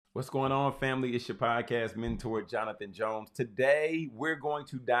What's going on, family? It's your podcast mentor, Jonathan Jones. Today, we're going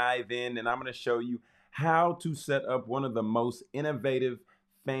to dive in and I'm going to show you how to set up one of the most innovative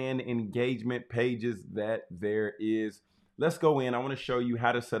fan engagement pages that there is. Let's go in. I want to show you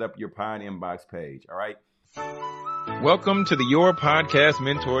how to set up your PodInBox page. All right. Welcome to the Your Podcast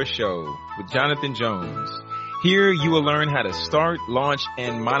Mentor Show with Jonathan Jones. Here you will learn how to start, launch,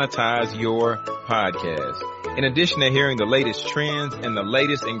 and monetize your podcast. In addition to hearing the latest trends and the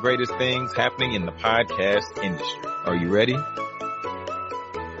latest and greatest things happening in the podcast industry. Are you ready?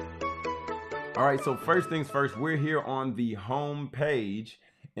 All right, so first things first, we're here on the home page.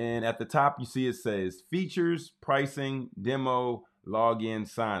 And at the top, you see it says features, pricing, demo, login,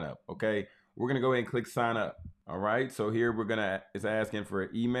 sign up. Okay, we're going to go ahead and click sign up. All right, so here it's asking for an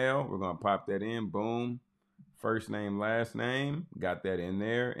email. We're going to pop that in. Boom. First name, last name, got that in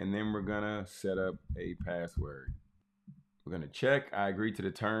there. And then we're gonna set up a password. We're gonna check, I agree to the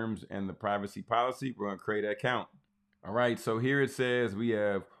terms and the privacy policy. We're gonna create an account. All right, so here it says we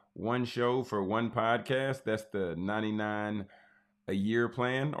have one show for one podcast. That's the $99 a year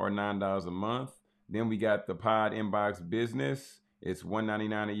plan or $9 a month. Then we got the PodInBox business. It's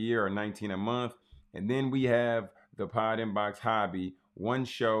 $199 a year or $19 a month. And then we have the PodInBox hobby, one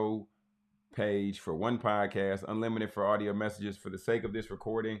show page for one podcast, unlimited for audio messages. For the sake of this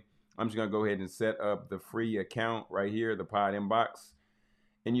recording, I'm just gonna go ahead and set up the free account right here, the PodInBox.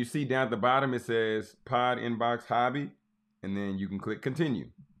 And you see down at the bottom it says PodInBox hobby, and then you can click continue.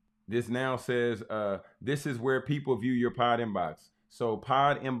 This now says this is where people view your PodInBox. So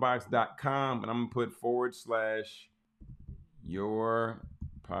podinbox.com, and I'm gonna put / your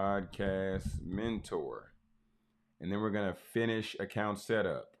podcast mentor, and then we're gonna finish account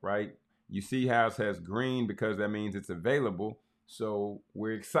setup, right? You see how it says green because that means it's available. So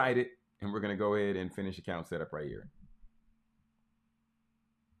we're excited and we're going to go ahead and finish account setup right here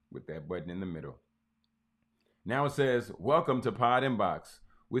with that button in the middle. Now it says, welcome to PodInBox.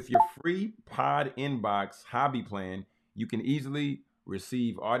 With your free PodInBox hobby plan, you can easily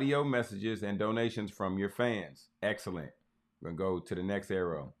receive audio messages and donations from your fans. Excellent. We're going to go to the next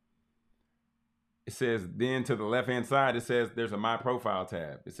arrow. It says then to the left-hand side, it says there's a My Profile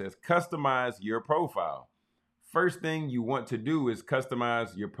tab. It says customize your profile. First thing you want to do is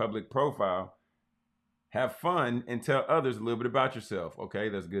customize your public profile. Have fun and tell others a little bit about yourself. Okay,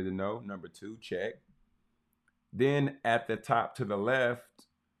 that's good to know. Number 2, check. Then at the top to the left,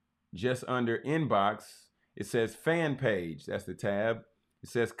 just under inbox, it says fan page. That's the tab. It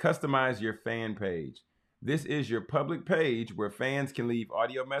says customize your fan page. This is your public page where fans can leave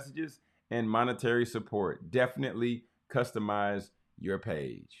audio messages and monetary support. Definitely customize your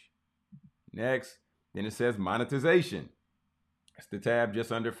page. Next, then it says monetization. That's the tab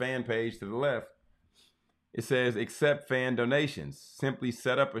just under fan page to the left. It says accept fan donations. Simply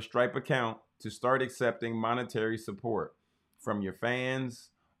set up a Stripe account to start accepting monetary support from your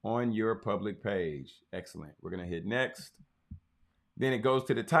fans on your public page. Excellent. We're going to hit next. Then it goes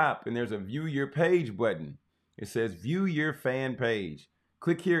to the top and there's a view your page button. It says view your fan page.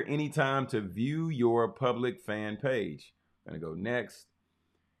 Click here anytime to view your public fan page. I'm going to go next.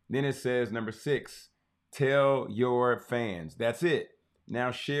 Then it says number 6, tell your fans. That's it. Now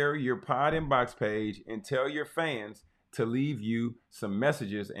share your PodInBox page and tell your fans to leave you some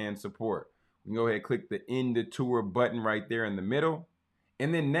messages and support. We can go ahead and click the end the tour button right there in the middle.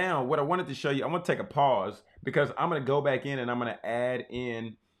 And then now what I wanted to show you, I want to take a pause because I'm going to go back in and I'm going to add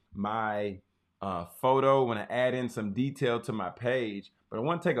in my photo. I want to add in some detail to my page. But I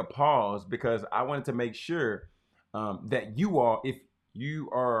want to take a pause because I wanted to make sure that you all, if you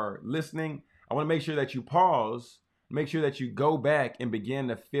are listening, I want to make sure that you pause, make sure that you go back and begin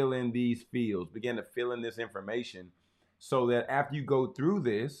to fill in these fields, begin to fill in this information so that after you go through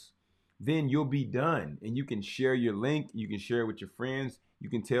this, then you'll be done and you can share your link. You can share it with your friends. You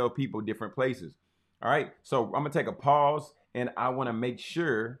can tell people different places. All right. So I'm going to take a pause and I want to make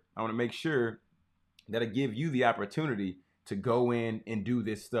sure that I give you the opportunity to go in and do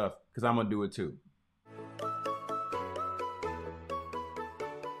this stuff because I'm going to do it too.